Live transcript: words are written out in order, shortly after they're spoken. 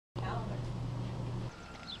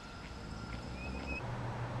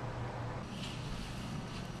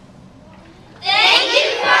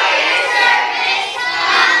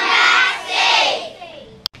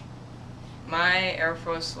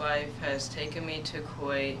Coast Life has taken me to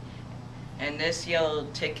Kuwait, and this yellow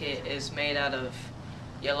ticket is made out of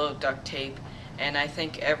yellow duct tape, and I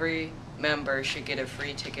think every member should get a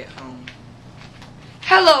free ticket home.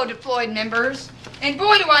 Hello, deployed members, and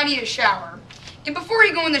boy do I need a shower. And before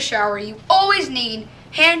you go in the shower, you always need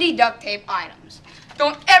handy duct tape items.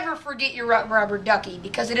 Don't ever forget your rubber ducky,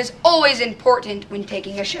 because it is always important when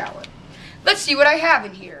taking a shower. Let's see what I have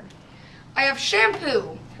in here. I have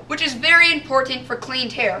shampoo, which is very important for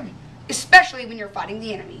cleaned hair, especially when you're fighting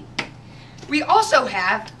the enemy. We also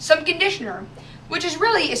have some conditioner, which is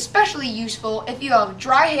really especially useful if you have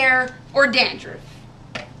dry hair or dandruff.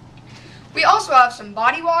 We also have some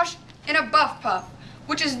body wash and a buff puff,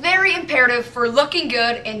 which is very imperative for looking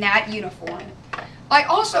good in that uniform. I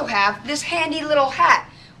also have this handy little hat,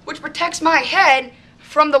 which protects my head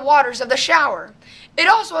from the waters of the shower. It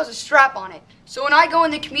also has a strap on it, so when I go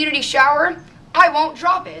in the community shower, I won't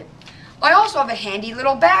drop it. I also have a handy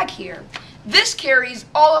little bag here. This carries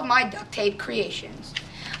all of my duct tape creations.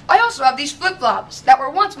 I also have these flip-flops that were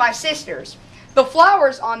once my sister's. The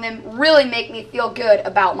flowers on them really make me feel good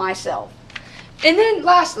about myself. And then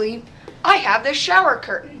lastly, I have this shower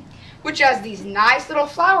curtain, which has these nice little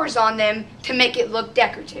flowers on them to make it look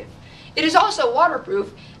decorative. It is also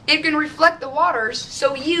waterproof and can reflect the waters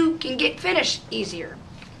so you can get finished easier.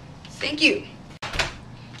 Thank you.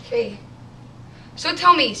 Okay. So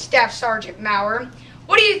tell me, Staff Sergeant Maurer,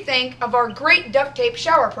 what do you think of our great duct tape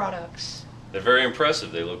shower products? They're very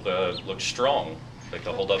impressive. They look strong. They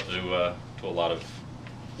can hold up to a lot of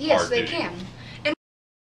Yes, hard they duty. can.